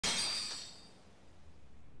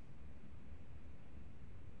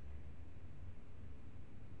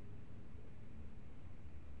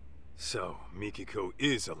So, Mikiko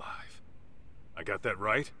is alive. I got that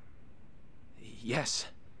right? Yes.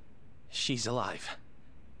 She's alive.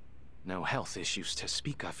 No health issues to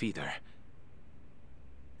speak of either.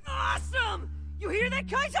 Awesome! You hear that,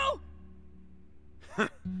 Kaito?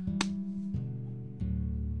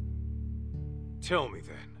 Tell me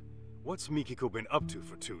then, what's Mikiko been up to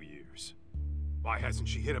for 2 years? Why hasn't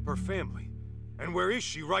she hit up her family? And where is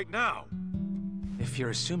she right now? If you're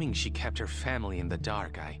assuming she kept her family in the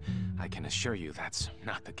dark, I can assure you that's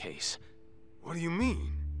not the case. What do you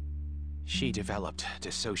mean? She developed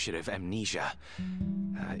dissociative amnesia.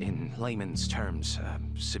 In layman's terms,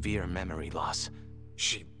 severe memory loss.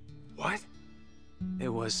 She... what? It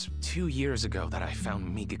was 2 years ago that I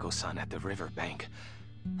found Mikiko-san at the riverbank.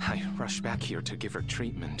 I rushed back here to give her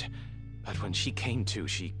treatment, but when she came to,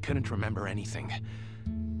 she couldn't remember anything.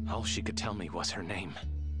 All she could tell me was her name.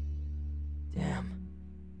 Damn.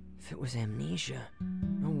 If it was amnesia,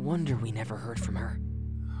 no wonder we never heard from her.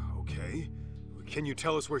 Okay. Can you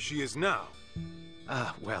tell us where she is now?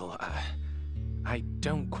 I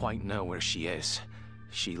don't quite know where she is.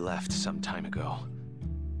 She left some time ago.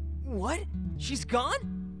 What? She's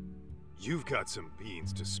gone? You've got some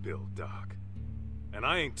beans to spill, Doc. And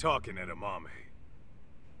I ain't talking edamame.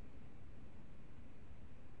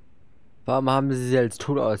 Warum haben sie als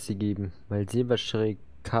tot ausgegeben? Weil sie was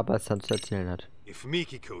Shirikawa-san zu erzählen hat. If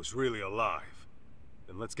Mikiko's really alive,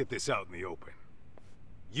 then let's get this out in the open.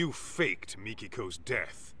 You faked Mikiko's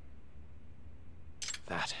death.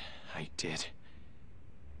 That I did.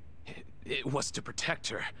 It was to protect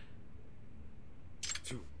her.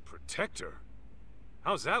 To protect her?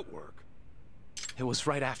 How's that work? It was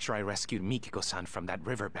right after I rescued Mikiko-san from that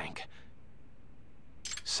riverbank.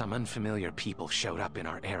 Some unfamiliar people showed up in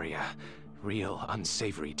our area. Real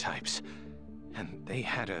unsavory types. And they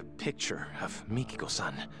had a picture of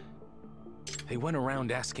Mikiko-san. They went around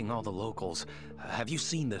asking all the locals, have you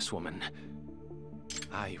seen this woman?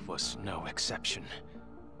 I was no exception.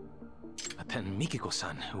 But then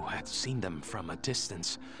Mikiko-san, who had seen them from a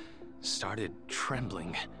distance, started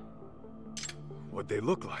trembling. What'd they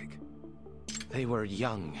look like? They were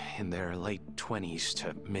young, in their late 20s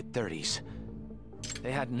to mid-30s.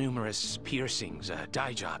 They had numerous piercings,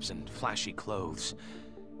 dye jobs, and flashy clothes.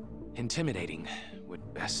 Intimidating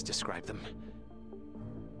would best describe them.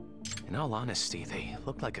 In all honesty, they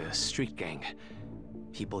looked like a street gang.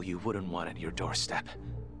 People you wouldn't want at your doorstep.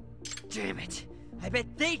 Damn it! I bet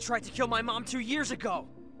they tried to kill my mom 2 years ago!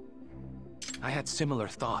 I had similar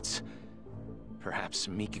thoughts. Perhaps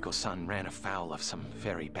Mikiko-san ran afoul of some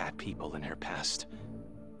very bad people in her past.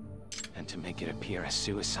 And to make it appear as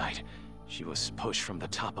suicide, she was pushed from the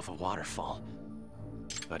top of a waterfall.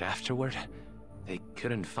 But afterward, they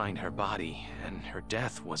couldn't find her body, and her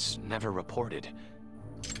death was never reported.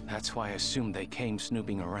 That's why I assumed they came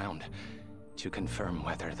snooping around to confirm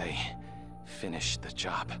whether they finished the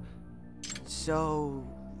job. So,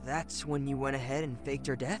 that's when you went ahead and faked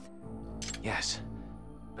her death? Yes,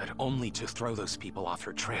 but only to throw those people off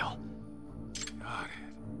her trail. Got it.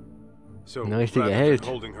 So, Ein richtiger rather Held. than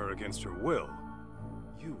holding her against her will,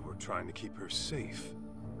 you were trying to keep her safe.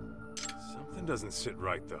 Something doesn't sit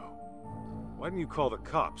right, though. Why didn't you call the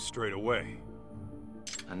cops straight away?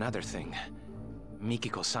 Another thing,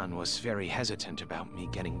 Mikiko-san was very hesitant about me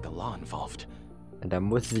getting the law involved. Da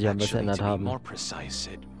muss sich ja was Actually, verändert to be haben. more precise,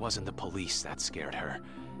 it wasn't the police that scared her,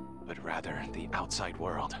 but rather the outside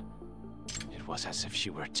world. It was as if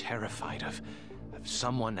she were terrified of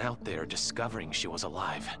someone out there discovering she was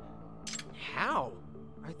alive. How?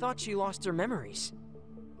 I thought she lost her memories.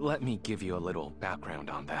 Let me give you a little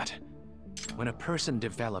background on that. When a person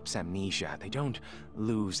develops amnesia, they don't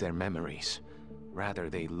lose their memories. Rather,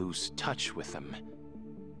 they lose touch with them.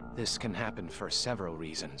 This can happen for several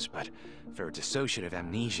reasons, but for dissociative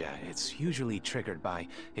amnesia, it's usually triggered by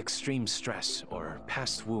extreme stress or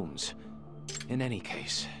past wounds. In any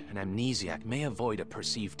case, an amnesiac may avoid a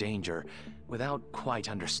perceived danger without quite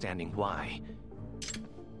understanding why.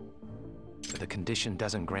 But the condition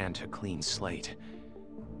doesn't grant a clean slate.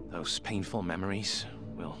 Those painful memories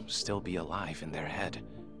will still be alive in their head.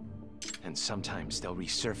 And sometimes they'll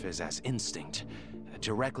resurface as instinct,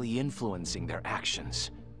 directly influencing their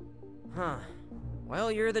actions. Huh.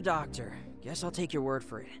 Well, you're the doctor. Guess I'll take your word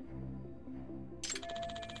for it.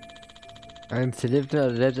 Sie lebt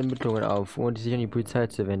selbst Ermittlungen auf, ohne sich an die Polizei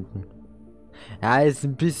zu wenden. Ja, ist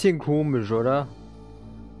ein bisschen komisch, oder?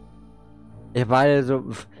 Ich war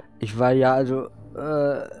ja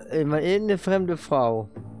immer irgendeine fremde Frau.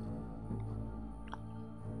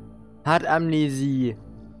 Hat Amnesie.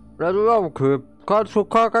 Oder so, ja, okay.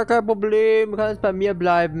 Kein Problem, kannst bei mir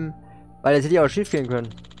bleiben. Weil das hätte ja auch schief gehen können.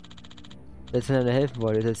 Dass er mir helfen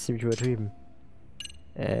wollte, das ist ziemlich übertrieben.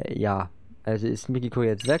 Ja. Also ist Mikiko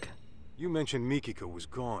jetzt weg? You mentioned Mikiko was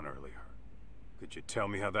gone earlier. Could you tell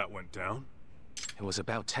me how that went down? It was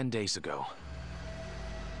about 10 days ago.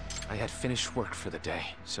 I had finished work for the day,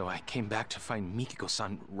 so I came back to find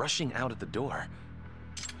Mikiko-san rushing out of the door.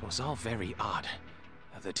 It was all very odd.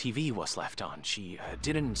 The TV was left on. She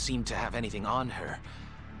didn't seem to have anything on her.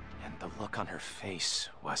 And the look on her face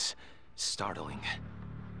was startling.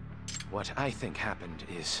 What I think happened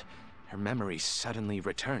is her memory suddenly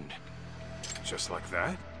returned. Just like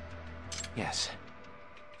that? Yes.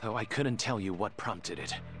 Though I couldn't tell you what prompted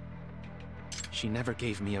it. She never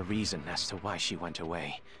gave me a reason as to why she went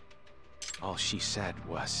away. All she said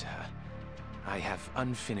was, I have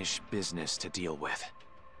unfinished business to deal with.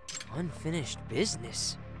 Unfinished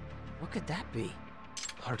business? What could that be?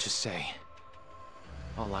 Hard to say.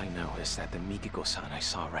 All I know is that the Mikiko-san I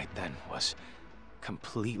saw right then was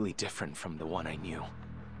completely different from the one I knew.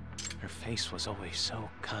 Her face was always so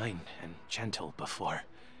kind and gentle before.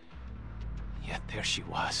 Yet there she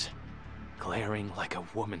was, glaring like a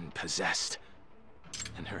woman possessed.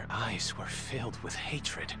 And her eyes were filled with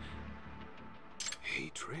hatred.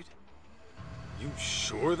 Hatred? You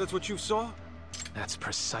sure that's what you saw? That's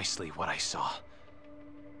precisely what I saw.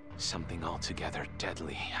 Something altogether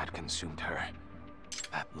deadly had consumed her.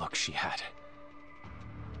 That look she had.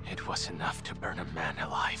 It was enough to burn a man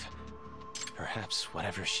alive. Perhaps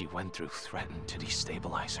whatever she went through threatened to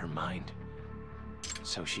destabilize her mind.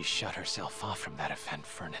 So she shut herself off from that event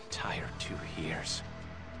for an entire 2 years.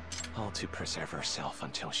 All to preserve herself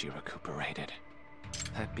until she recuperated.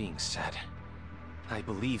 That being said, I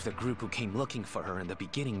believe the group who came looking for her in the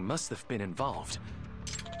beginning must have been involved.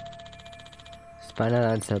 Ist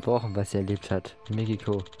beinahe eins zerbrochen, was sie erlebt hat.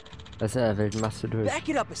 Mikiko, was in der Welt machst du durch? Back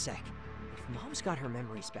it up a sec. If Mom's got her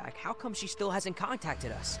memories back, how come she still hasn't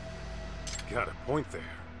contacted us? Got a point there.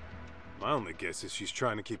 My only guess is she's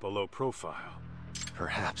trying to keep a low profile.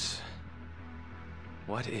 Perhaps.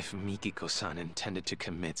 What if Mikiko-san intended to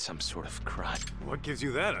commit some sort of crime? What gives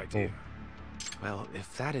you that idea? Well,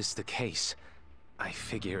 if that is the case, I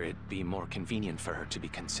figure it'd be more convenient for her to be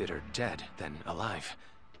considered dead than alive.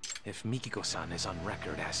 If Mikiko-san is on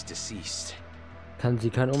record as deceased, Kann sie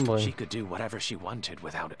keinen she umbringen. could do whatever she wanted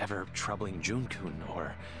without ever troubling Jun-kun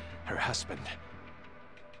or her husband.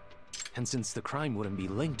 And since the crime wouldn't be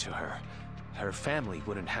linked to her, her family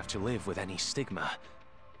wouldn't have to live with any stigma.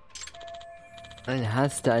 Ein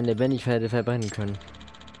Hass, der einen lebendig hätte verbrennen können.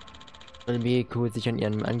 Soll Mikiko sich an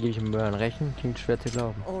ihren angeblichen Mördern rächen? Klingt schwer zu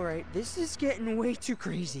glauben. Alright, this is getting way too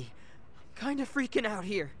crazy. I'm kinda freaking out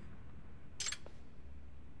here.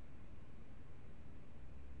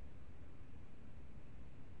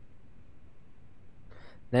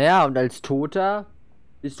 Naja, und als Toter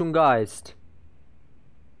bist du ein Geist.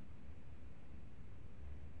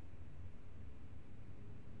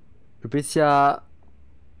 Du bist ja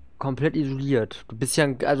komplett isoliert. Du bist ja,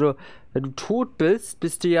 also, wenn du tot bist,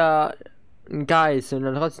 bist du ja ein Geist. Und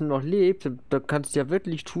dann trotzdem noch lebst, da kannst du ja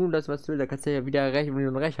wirklich tun, das, was du willst. Da kannst du ja wieder rächen wie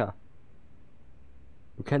ein Rächer.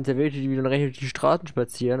 Du kannst ja wirklich wie ein Rächer durch die Straßen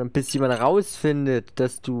spazieren. Und bis jemand rausfindet,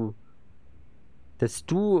 dass du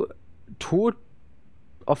tot,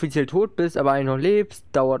 offiziell tot bist, aber eigentlich noch lebst,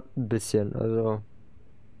 dauert ein bisschen. Also.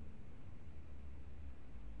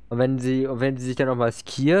 Und wenn sie sich dann noch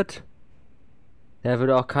maskiert, da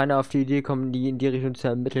würde auch keiner auf die Idee kommen, die in die Richtung zu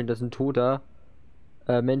ermitteln, dass ein Toter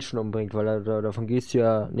Menschen umbringt, weil davon gehst du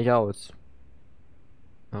ja nicht aus.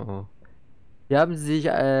 Oh. Wie haben sie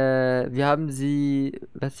sie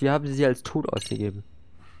als tot ausgegeben?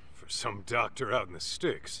 For some doctor out in the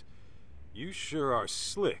sticks, you sure are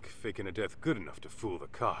slick faking a death good enough to fool the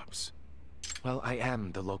cops. Well, I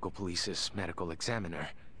am the local police's medical examiner.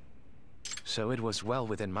 So it was well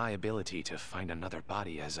within my ability to find another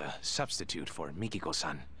body as a substitute for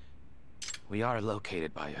Mikiko-san. We are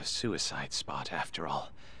located by a suicide spot, after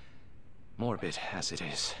all. Morbid as it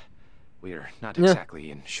is, we're not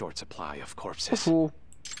exactly in short supply of corpses.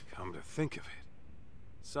 Come to think of it,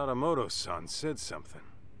 Sadamoto-san said something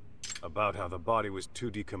about how the body was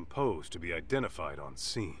too decomposed to be identified on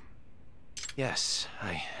scene. Yes,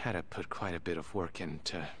 I had to put quite a bit of work in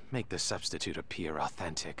to make the substitute appear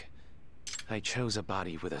authentic. I chose a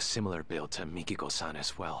body with a similar build to Mikiko-san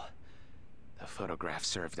as well. The photograph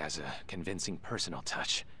served as a convincing personal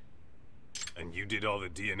touch. And you did all the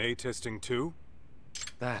DNA testing too?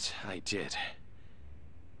 That I did.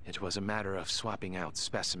 It was a matter of swapping out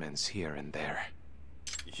specimens here and there.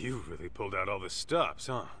 You really pulled out all the stops,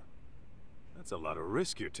 huh? That's a lot of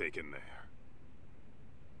risk you're taking there.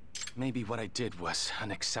 Maybe what I did was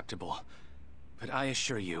unacceptable, but I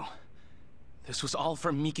assure you, This was all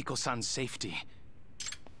for Mikiko-san's safety.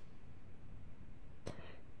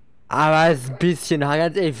 Aber es ist ein bisschen,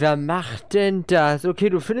 ganz ehrlich, wer macht denn das? Okay,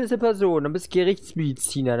 du findest eine Person, dann bist du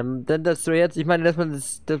Gerichtsmediziner, dann dass du jetzt, ich meine,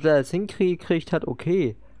 dass er das hinkriegt hat,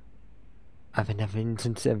 okay. Aber wenn er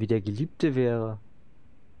wenigstens irgendwie der Geliebte wäre.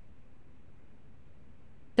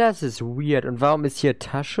 Das ist weird. Und warum ist hier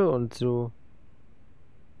Tasche und so?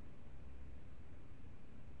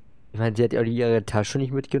 Ich meine, sie hat ja ihre Tasche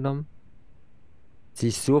nicht mitgenommen. Sie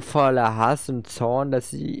ist so voller Hass und Zorn,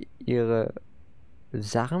 dass sie ihre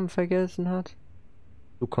Sachen vergessen hat?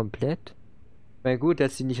 So komplett? Na gut,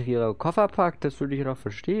 dass sie nicht ihre Koffer packt, das würde ich noch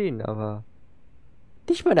verstehen, aber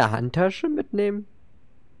nicht mal eine Handtasche mitnehmen,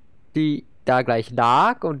 die da gleich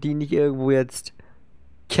lag und die nicht irgendwo jetzt im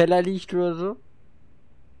Keller liegt oder so.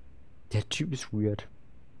 Der Typ ist weird.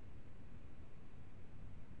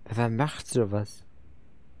 Wer macht sowas?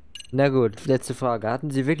 Na gut, letzte Frage. Hatte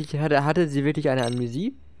sie wirklich eine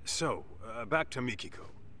Amnesie? So, back to Mikiko.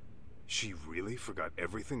 She really forgot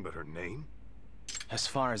everything but her name? As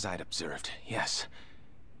far as I'd observed, yes.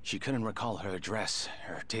 She couldn't recall her address,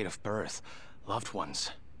 her date of birth, loved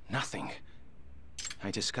ones, nothing.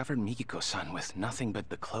 I discovered Mikiko-san with nothing but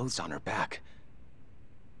the clothes on her back.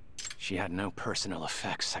 She had no personal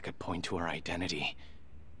effects that could point to her identity.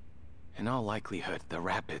 In all likelihood, the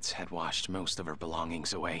rapids had washed most of her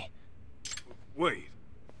belongings away. Wait,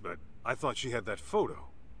 but I thought she had that photo.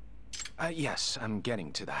 Yes, I'm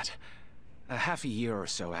getting to that. Half a year or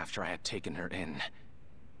so after I had taken her in,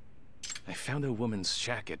 I found a woman's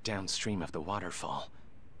jacket downstream of the waterfall.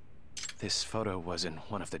 This photo was in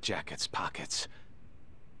one of the jacket's pockets.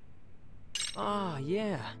 Ah,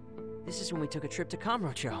 yeah. This is when we took a trip to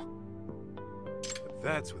Kamurocho. But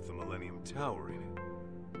that's with the Millennium Tower in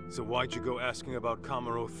it. So why'd you go asking about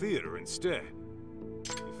Kamuro Theater instead?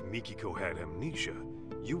 If Mikiko had amnesia,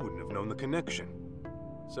 you wouldn't have known the connection.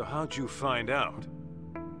 So how'd you find out?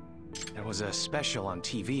 There was a special on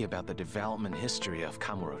TV about the development history of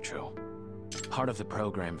Kamurocho. Part of the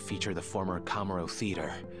program featured the former Kamuro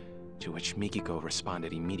Theater, to which Mikiko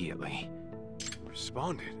responded immediately.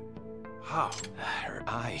 Responded? How? Her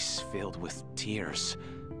eyes filled with tears,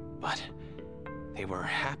 but they were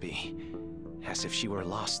happy, as if she were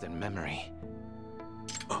lost in memory.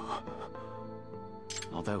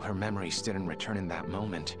 Although her memories didn't return in that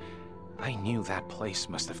moment, I knew that place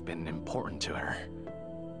must have been important to her.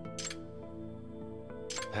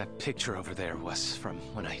 That picture over there was from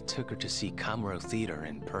when I took her to see Kamuro Theater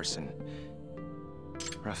in person.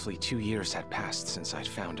 Roughly 2 years had passed since I'd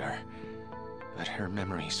found her, but her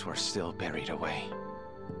memories were still buried away.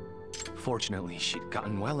 Fortunately, she'd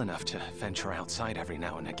gotten well enough to venture outside every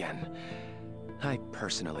now and again. I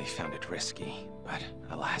personally found it risky, but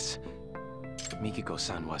alas,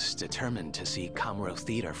 Mikiko-san was determined to see Kamuro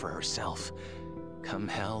Theater for herself, come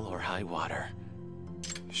hell or high water.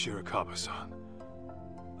 Shirakawa-san,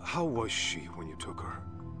 how was she when you took her?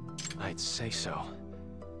 I'd say so.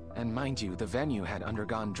 And mind you, the venue had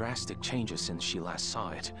undergone drastic changes since she last saw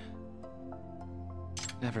it.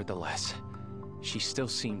 Nevertheless, she still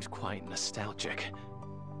seemed quite nostalgic.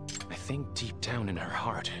 I think deep down in her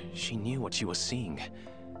heart, she knew what she was seeing.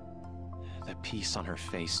 The peace on her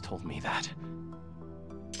face told me that.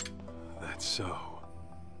 That's so.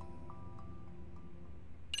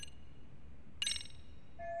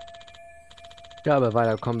 Ja, aber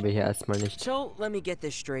weiter kommen wir hier erstmal nicht. So, let me get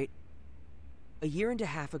this straight. A year and a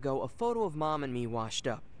half ago, a photo of Mom and me washed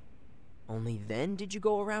up. Only then did you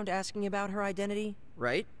go around asking about her identity,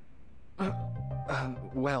 right?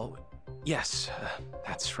 Well, yes,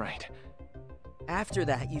 that's right. After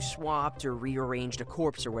that, you swapped or rearranged a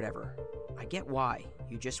corpse or whatever. I get why.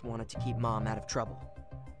 You just wanted to keep Mom out of trouble.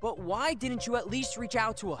 But why didn't you at least reach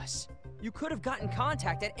out to us? You could have gotten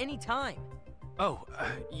contact at any time. Oh,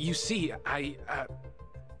 you see,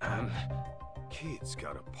 Kid's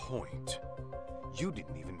got a point. You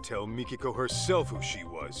didn't even tell Mikiko herself who she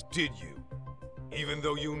was, did you? Even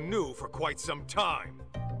though you knew for quite some time.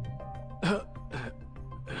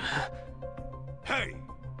 Hey!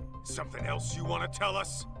 Something else you want to tell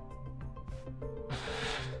us?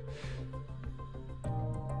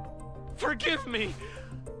 Forgive me!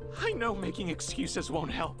 I know making excuses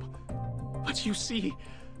won't help. But you see,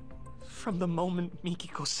 from the moment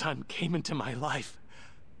Mikiko-san came into my life...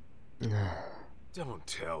 Don't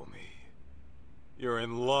tell me. You're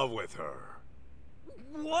in love with her.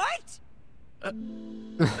 What?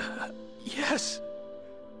 Yes.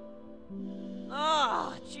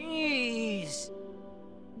 Ah, jeez.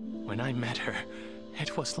 When I met her,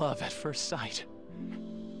 it was love at first sight.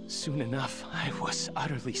 Soon enough, I was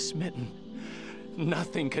utterly smitten.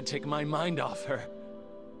 Nothing could take my mind off her.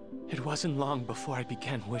 It wasn't long before I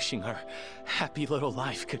began wishing her happy little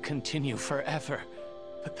life could continue forever.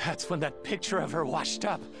 But that's when that picture of her washed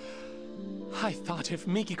up. I thought if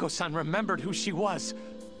Mikiko-san remembered who she was,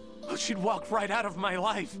 she'd walk right out of my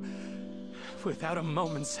life, without a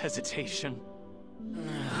moment's hesitation.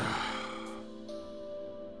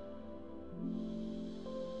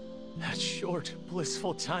 That short,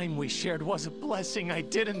 blissful time we shared was a blessing I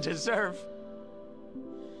didn't deserve.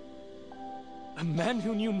 A man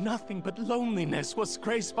who knew nothing but loneliness was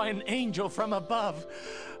graced by an angel from above,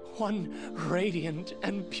 one radiant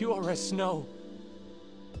and pure as snow.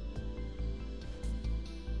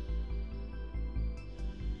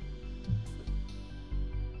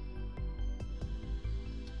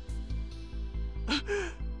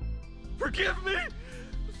 Forgive me!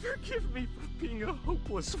 Forgive me for being a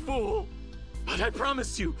hopeless fool. But I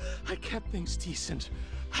promise you, I kept things decent.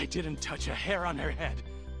 I didn't touch a hair on her head.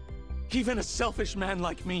 Even a selfish man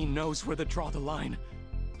like me knows where to draw the line.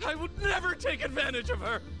 I would never take advantage of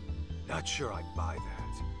her! Not sure I'd buy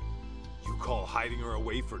that. You call hiding her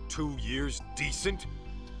away for 2 years decent?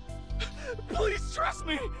 Please trust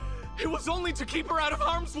me! It was only to keep her out of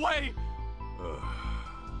harm's way!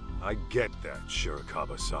 I get that,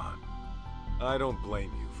 Shirakawa-san. I don't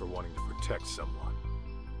blame you for wanting to protect someone.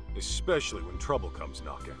 Especially when trouble comes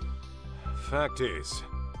knocking. Fact is,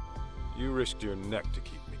 you risked your neck to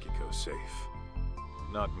keep Mikiko safe.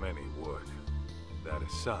 Not many would. That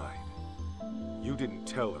aside, you didn't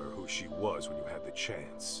tell her who she was when you had the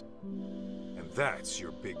chance. And that's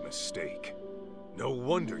your big mistake. No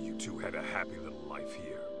wonder you two had a happy little life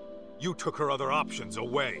here. You took her other options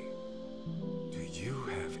away. Do you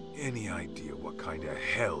have any idea what kind of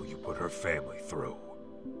hell you put her family through?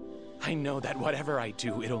 I know that whatever I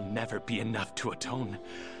do, it'll never be enough to atone.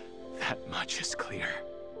 That much is clear.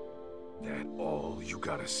 That all you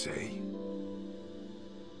gotta say?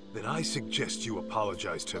 Then I suggest you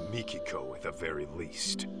apologize to Mikiko at the very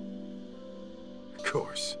least. Of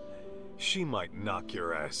course, she might knock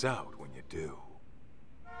your ass out when you do.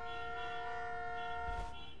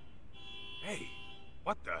 Hey,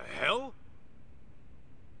 what the hell?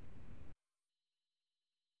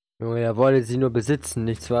 Junge, er wollte sie nur besitzen,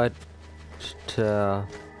 nichts weiter.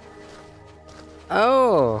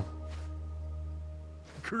 Oh!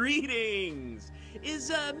 Greetings!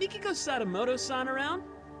 Is Mikiko Sadamoto-san around?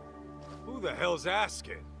 Who the hell's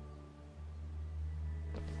asking?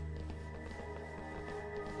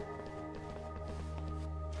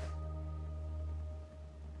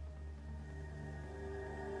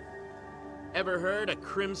 Ever heard of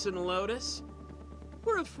Crimson Lotus?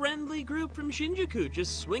 We're a friendly group from Shinjuku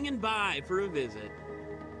just swinging by for a visit.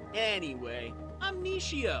 Anyway, I'm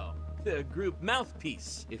Nishio, the group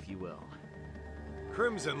mouthpiece, if you will.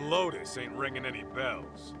 Crimson Lotus ain't ringing any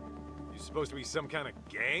bells. You supposed to be some kind of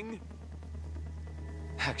gang?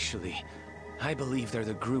 Actually, I believe they're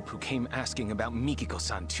the group who came asking about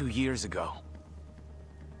Mikiko-san 2 years ago.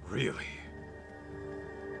 Really?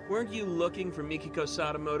 Weren't you looking for Mikiko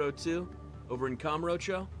Sadamoto too, over in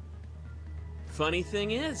Kamurocho? Funny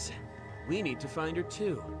thing is, we need to find her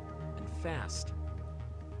too, and fast.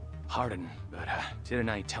 Pardon, but didn't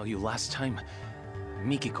I tell you last time?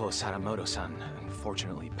 Mikiko Sadamoto-san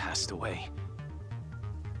unfortunately passed away.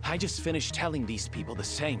 I just finished telling these people the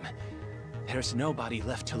same. There's nobody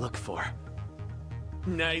left to look for.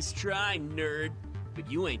 Nice try, nerd. But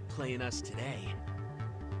you ain't playing us today.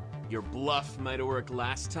 Your bluff might have worked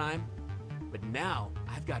last time, but now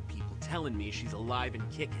I've got people telling me she's alive and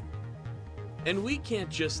kicking. And we can't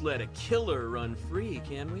just let a killer run free,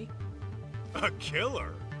 can we? A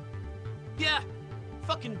killer? Yeah,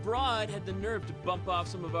 fucking broad had the nerve to bump off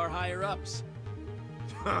some of our higher-ups.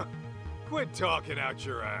 Huh. Quit talking out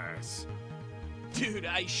your ass. Dude,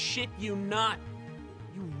 I shit you not.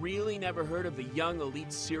 You really never heard of the young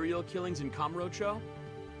elite serial killings in Kamurocho?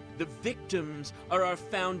 The victims are our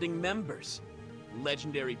founding members.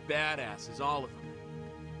 Legendary badasses, all of them.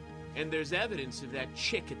 And there's evidence of that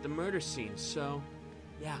chick at the murder scene, so...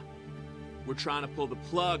 yeah. We're trying to pull the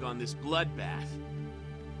plug on this bloodbath.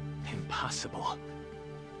 Impossible.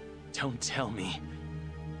 Don't tell me.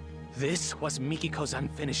 This was Mikiko's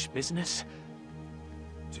unfinished business?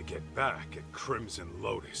 To get back at Crimson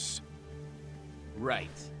Lotus. Right.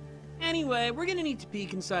 Anyway, we're gonna need to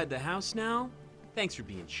peek inside the house now. Thanks for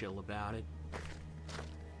being chill about it.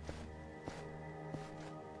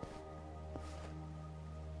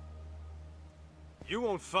 You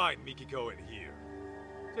won't find Mikiko in here.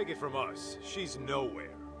 Take it from us, she's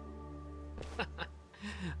nowhere.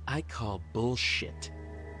 I call bullshit.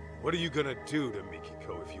 What are you gonna do to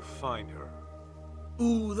Mikiko if you find her?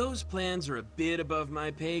 Ooh, those plans are a bit above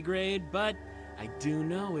my pay grade, but I do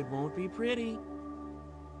know it won't be pretty.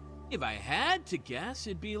 If I had to guess,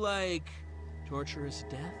 it'd be like torturous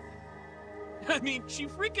death. I mean, she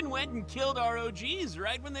freaking went and killed our OGs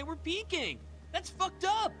right when they were peaking. That's fucked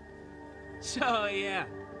up. So yeah,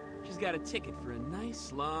 she's got a ticket for a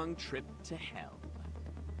nice long trip to hell.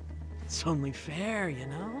 It's only fair, you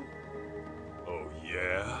know? Oh,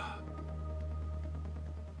 yeah?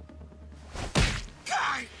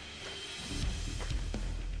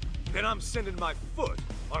 Then I'm sending my foot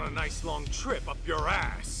on a nice long trip up your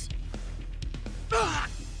ass.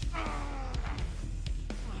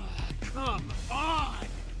 Come on!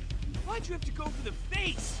 Why'd you have to go for the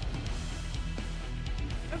face?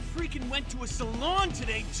 I freaking went to a salon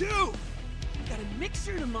today, too! Got a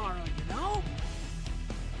mixer tomorrow, you know?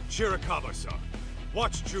 Chiricaba-san,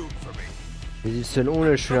 watch Jude for me. Wie siehst du denn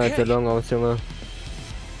ohne Schönheitssalon aus, Junge?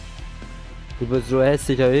 Du bist so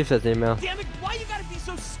hässlich, da hilft das nicht mehr. Damn it, why you gotta be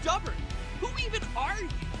so stubborn? Who even are you?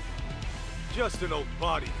 Just an old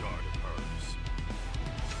bodyguard of hers.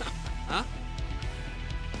 Huh?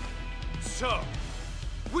 So,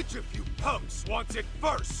 which of you punks wants it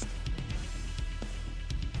first?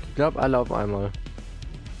 Ich glaube alle auf einmal.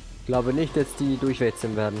 Ich glaube nicht, dass die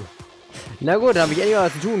durchwechseln werden. Na gut, da habe ich endlich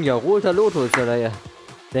was zu tun. Ja, roter Lotus, oder ja.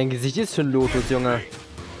 Dein Gesicht ist schon Lotus, Junge.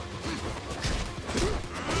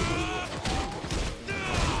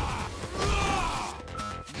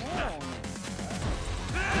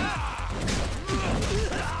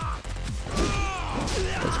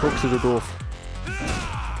 Jetzt guckst du doof.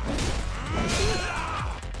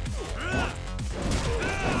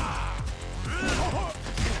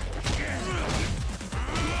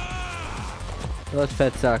 Los,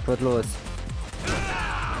 Fettsack, was los?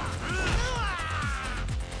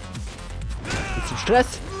 Bisschen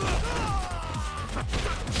Stress?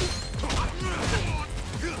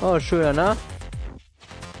 Oh, schön, ne?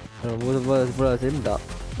 Wo das eben da?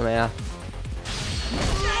 Naja.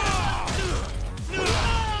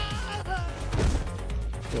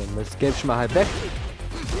 So, das Gelb schon mal halb weg.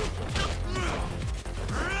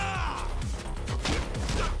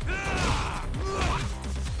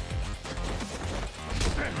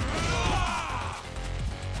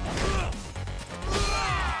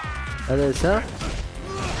 Alles, ja?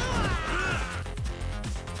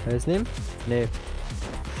 Alles nehmen? Nee.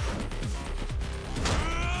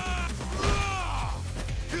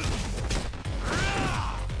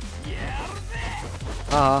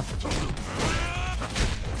 Aha.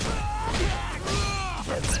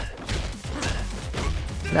 Jetzt.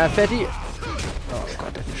 Na, Fetti. Oh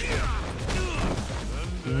Gott, das ist schwer.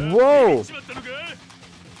 Wow.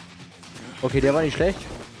 Okay, der war nicht schlecht.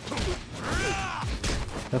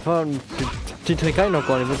 Davon, den Trick kann ich noch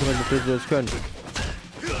gar nicht, wissen, ob wir das können.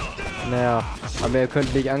 Naja, aber ihr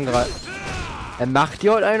könnt nicht angreifen. Macht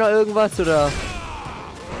hier heute einer irgendwas, oder?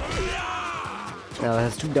 Ja,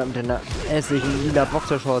 was hast du da mit deiner hässlichen lila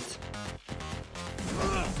Boxershorts?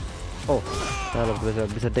 Oh, ja, da bist du ein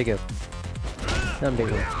bisschen Decke. Ja, am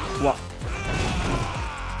Decke. Wow.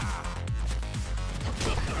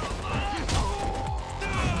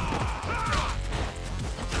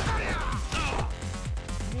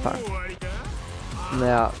 Fuck.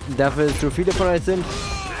 Naja, dafür, dass so viele von euch sind.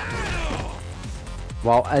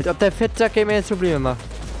 Wow, als ob der Fettsack mir jetzt Probleme macht.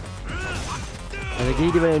 Also geh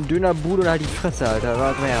lieber in den Dönerbude und halt die Fresse, Alter.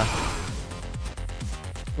 Warte mal her.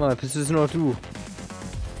 Oh, bist es nur noch du.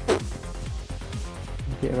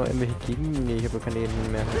 Hier noch irgendwelche Gegner? Nee, ich habe keine Gegner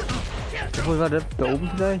mehr. Obwohl, warte, da oben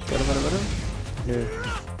vielleicht? Warte. Nö.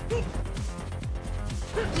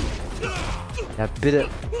 Ja, bitte.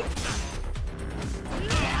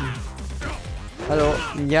 Hallo?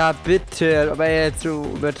 Ja, bitte. Aber jetzt so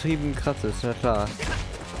übertrieben krass ist, na klar.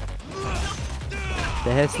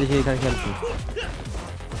 Der hässliche kann kämpfen.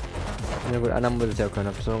 Na gut, einer muss es ja können,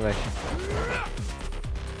 hab so recht.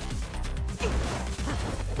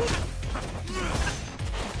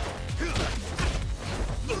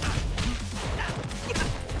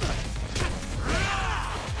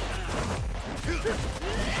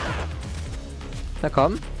 Na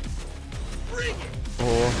komm.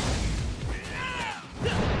 Oh.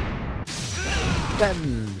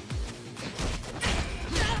 Bam.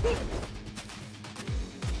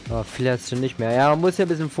 Oh, viel hast du nicht mehr. Ja, man muss ja ein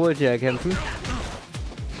bisschen vorher kämpfen.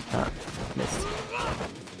 Ah, Mist.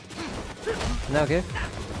 Na, okay.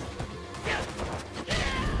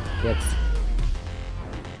 Jetzt.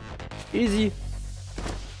 Easy.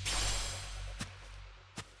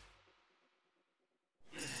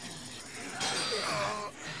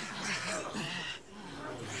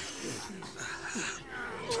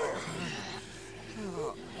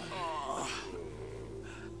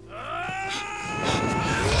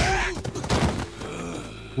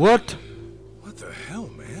 What? What the hell,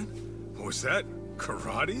 man? Was that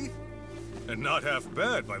karate? And not half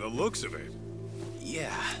bad by the looks of it.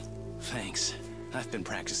 Yeah, thanks. I've been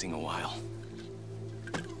practicing a while.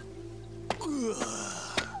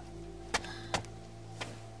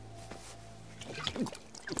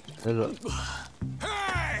 Also,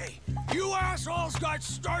 Hey! You assholes got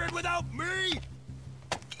started without me?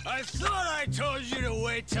 I thought I told you to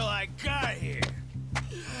wait till I got here.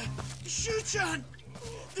 Shuchan!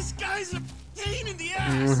 This guy's a pain in the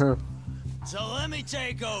ass! So let me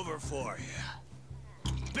take over for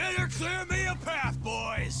you. Better clear me a path,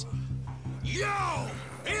 boys. Yo!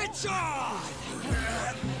 It's on!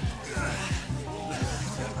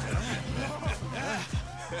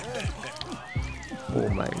 oh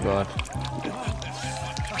mein Gott.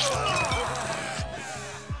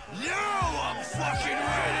 Now I'm fucking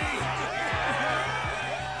ready!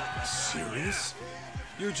 Serious?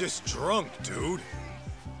 You're just drunk, dude.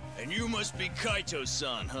 And you must be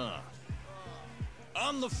Kaito-san, huh?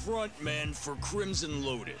 I'm the front man for Crimson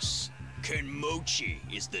Lotus. Kenmochi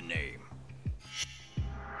is the name.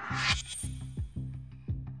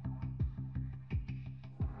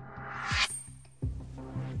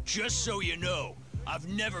 Just so you know, I've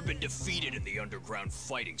never been defeated in the underground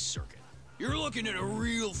fighting circuit. You're looking at a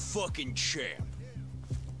real fucking champ.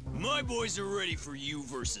 My boys are ready for you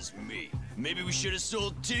versus me. Maybe we should have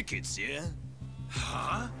sold tickets, yeah?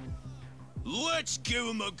 Huh? Let's give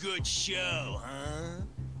him a good show, huh?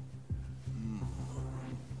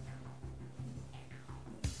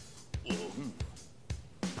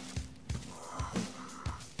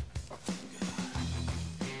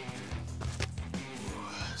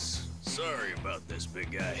 Sorry about this,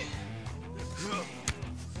 big guy.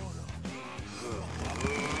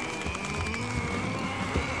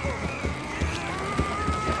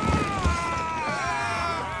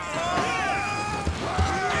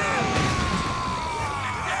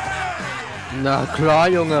 Na klar,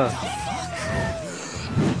 Junge.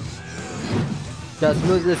 Das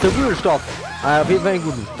ist der gute Stoff. Auf jeden Fall den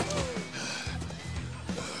guten.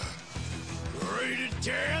 Ready to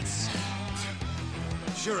dance?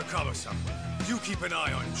 Shirakawa-san, you keep an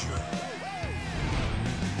eye on Jun.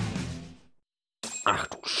 Ach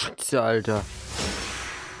du Scheiße, Alter.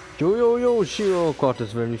 Jo, oh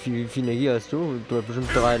Gottes Willen, wie viel Energie hast du? Du hast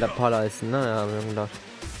bestimmt 3 Lappa-Leisten, ne? Ja, haben wir gedacht.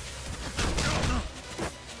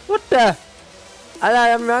 What the? Alter,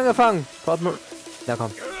 wir haben wir angefangen. Ja,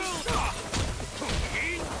 komm.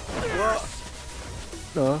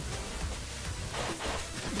 Ja.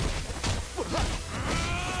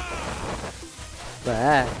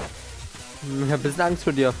 Ich hab ein bisschen Angst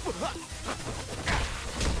vor dir.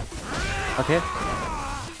 Okay.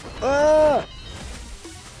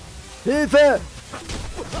 Hilfe!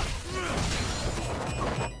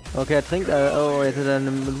 Okay, er trinkt. Oh, jetzt hat er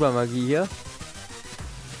eine Supermagie hier.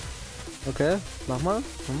 Okay, mach mal.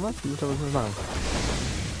 Du musst aber was machen.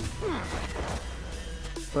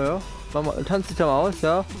 Oh ja, mach mal. Tanz dich da mal aus,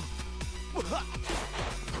 ja.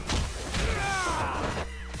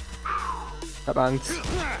 Hab Angst.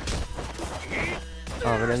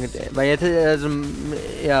 Aber dann geht. Weil jetzt also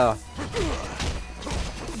ja.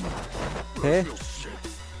 Okay.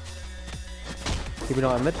 Gib mir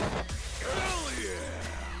noch einen mit.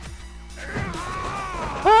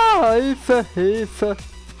 Ah, Hilfe!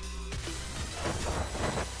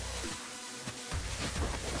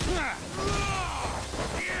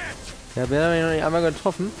 Ja, wir haben ihn noch nicht einmal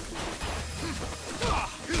getroffen.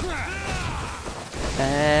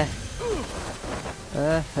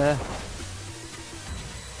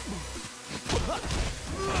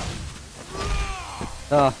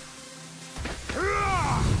 Ja.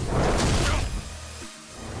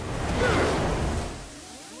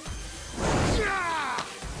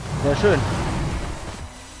 Sehr schön.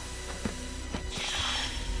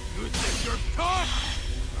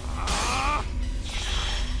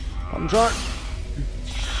 Komm schon.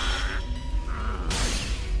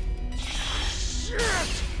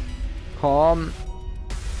 Komm.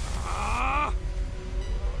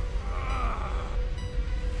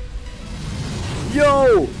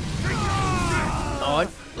 Yo! Und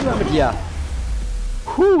immer mit dir.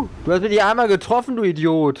 Puh, du hast mich nicht einmal getroffen, du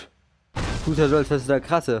Idiot. Tut ja so, als wärst du der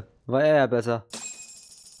Krasse. War er ja besser.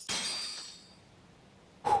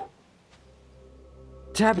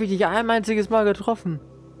 Der hab ich dich ein einziges Mal getroffen.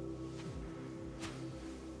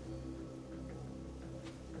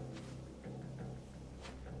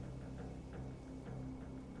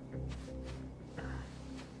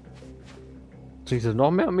 Kriegst du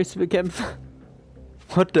noch mehr, um mich zu bekämpfen?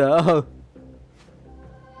 What the hell?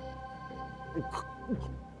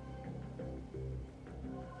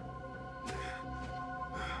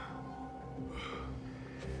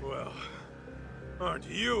 Aren't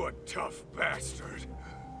you a tough bastard?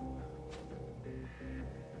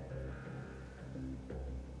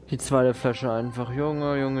 Die zweite Flasche einfach.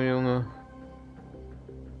 Junge, Junge, Junge.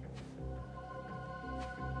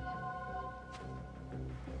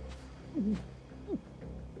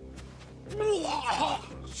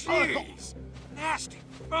 Jeez! Nasty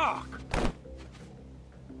fuck!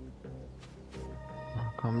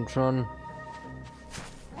 Kommt schon.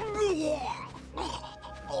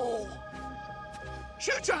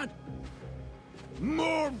 Shuchan!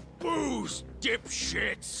 More booze,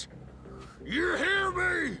 dipshits! You hear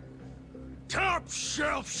me? Top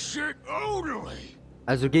shelf shit only!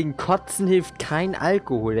 Also gegen Kotzen hilft kein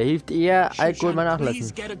Alkohol. Da hilft eher Alkohol mal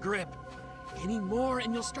Please nachlassen. get a grip. Any more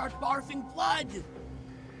and you'll start barfing blood.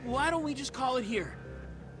 Why don't we just call it here?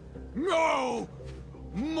 No!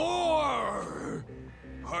 More!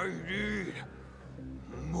 I need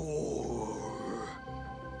more.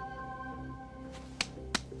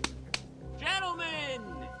 Gentlemen!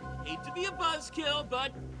 Hate to be a buzzkill,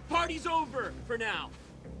 but party's over for now.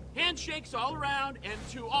 Handshakes all around, and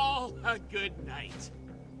to all, a good night.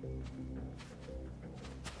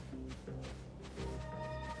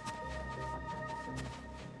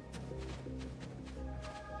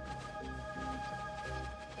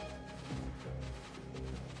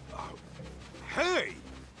 Hey!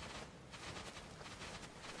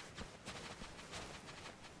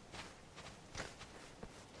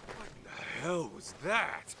 What in the hell was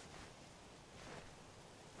that?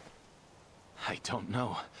 I don't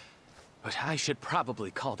know. But I should probably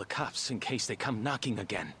call the cops in case they come knocking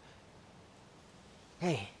again.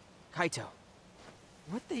 Hey, Kaito.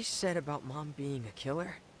 What they said about Mom being a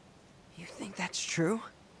killer, you think that's true?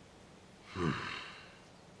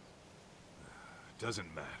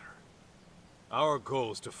 Doesn't matter. Our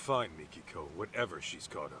goal is to find Mikiko, whatever she's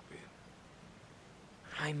caught up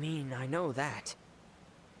in. I mean, I know that.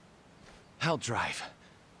 I'll drive.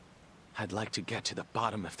 I'd like to get to the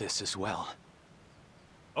bottom of this as well.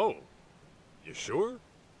 Oh, you sure?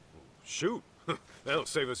 Shoot, that'll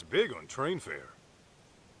save us big on train fare.